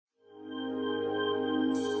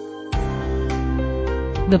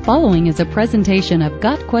The following is a presentation of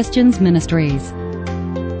Got Questions Ministries.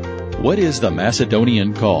 What is the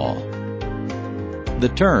Macedonian Call? The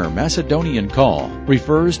term Macedonian Call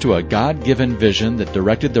refers to a God-given vision that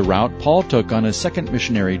directed the route Paul took on his second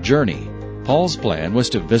missionary journey. Paul's plan was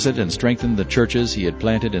to visit and strengthen the churches he had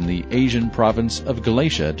planted in the Asian province of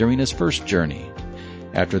Galatia during his first journey.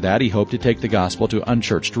 After that, he hoped to take the gospel to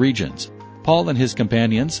unchurched regions. Paul and his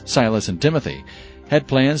companions, Silas and Timothy, had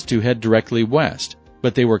plans to head directly west,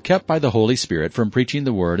 but they were kept by the Holy Spirit from preaching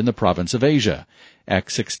the word in the province of Asia.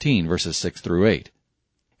 Acts 16, verses 6 through 8.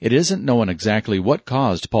 It isn't known exactly what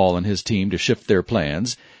caused Paul and his team to shift their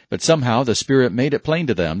plans, but somehow the Spirit made it plain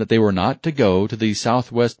to them that they were not to go to the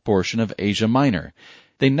southwest portion of Asia Minor.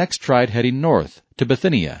 They next tried heading north to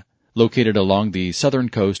Bithynia, located along the southern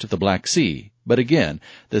coast of the Black Sea, but again,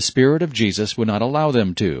 the Spirit of Jesus would not allow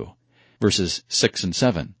them to. Verses 6 and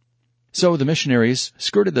 7. So the missionaries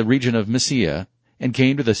skirted the region of Mysia and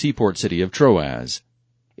came to the seaport city of Troas.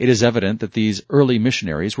 It is evident that these early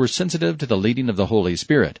missionaries were sensitive to the leading of the Holy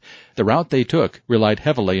Spirit. The route they took relied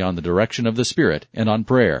heavily on the direction of the Spirit and on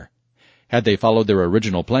prayer. Had they followed their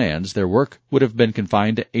original plans, their work would have been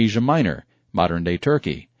confined to Asia Minor, modern-day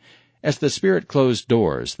Turkey. As the Spirit closed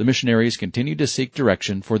doors, the missionaries continued to seek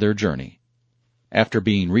direction for their journey. After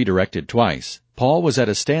being redirected twice, Paul was at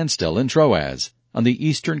a standstill in Troas, on the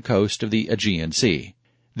eastern coast of the Aegean Sea.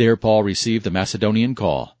 There Paul received the Macedonian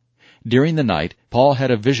Call. During the night, Paul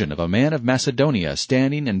had a vision of a man of Macedonia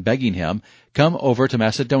standing and begging him, "Come over to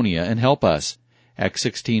Macedonia and help us." Acts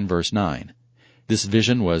 16, verse 9. This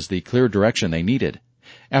vision was the clear direction they needed.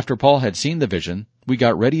 After Paul had seen the vision, we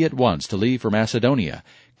got ready at once to leave for Macedonia,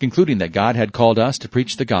 concluding that God had called us to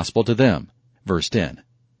preach the gospel to them. Verse 10.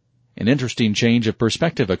 An interesting change of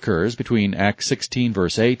perspective occurs between Acts 16,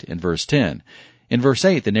 verse 8 and verse 10. In verse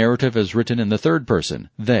 8, the narrative is written in the third person,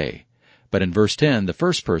 they. But in verse 10, the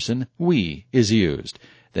first person, we, is used.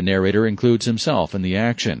 The narrator includes himself in the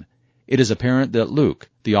action. It is apparent that Luke,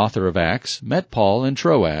 the author of Acts, met Paul in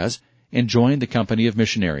Troas and joined the company of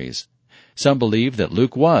missionaries. Some believe that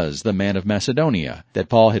Luke was the man of Macedonia that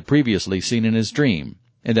Paul had previously seen in his dream,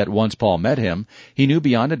 and that once Paul met him, he knew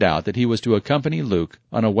beyond a doubt that he was to accompany Luke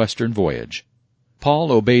on a western voyage.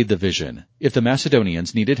 Paul obeyed the vision. If the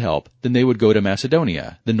Macedonians needed help, then they would go to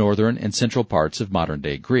Macedonia, the northern and central parts of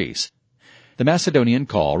modern-day Greece. The Macedonian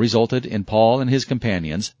Call resulted in Paul and his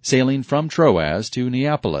companions sailing from Troas to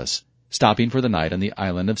Neapolis, stopping for the night on the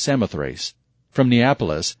island of Samothrace. From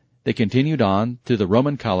Neapolis, they continued on to the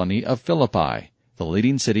Roman colony of Philippi, the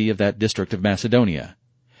leading city of that district of Macedonia.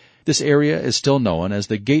 This area is still known as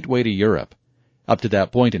the gateway to Europe. Up to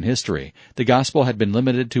that point in history, the gospel had been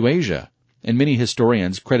limited to Asia, and many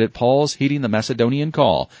historians credit Paul's heeding the Macedonian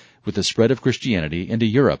Call with the spread of Christianity into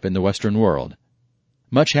Europe and the Western world.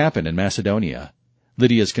 Much happened in Macedonia.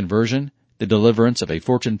 Lydia's conversion, the deliverance of a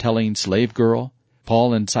fortune-telling slave girl,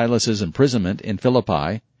 Paul and Silas's imprisonment in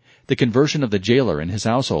Philippi, the conversion of the jailer and his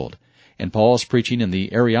household, and Paul's preaching in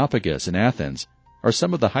the Areopagus in Athens are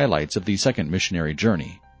some of the highlights of the second missionary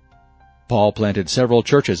journey. Paul planted several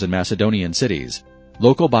churches in Macedonian cities.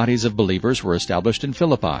 Local bodies of believers were established in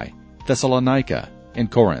Philippi, Thessalonica, and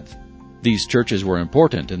Corinth. These churches were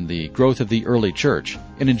important in the growth of the early church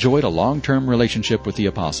and enjoyed a long-term relationship with the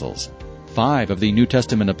apostles. 5 of the New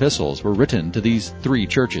Testament epistles were written to these 3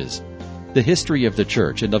 churches. The history of the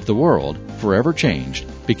church and of the world forever changed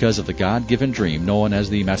because of the God-given dream known as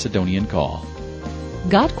the Macedonian Call.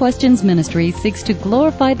 Got Questions Ministry seeks to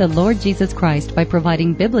glorify the Lord Jesus Christ by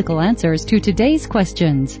providing biblical answers to today's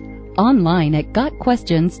questions. Online at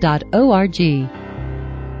gotquestions.org.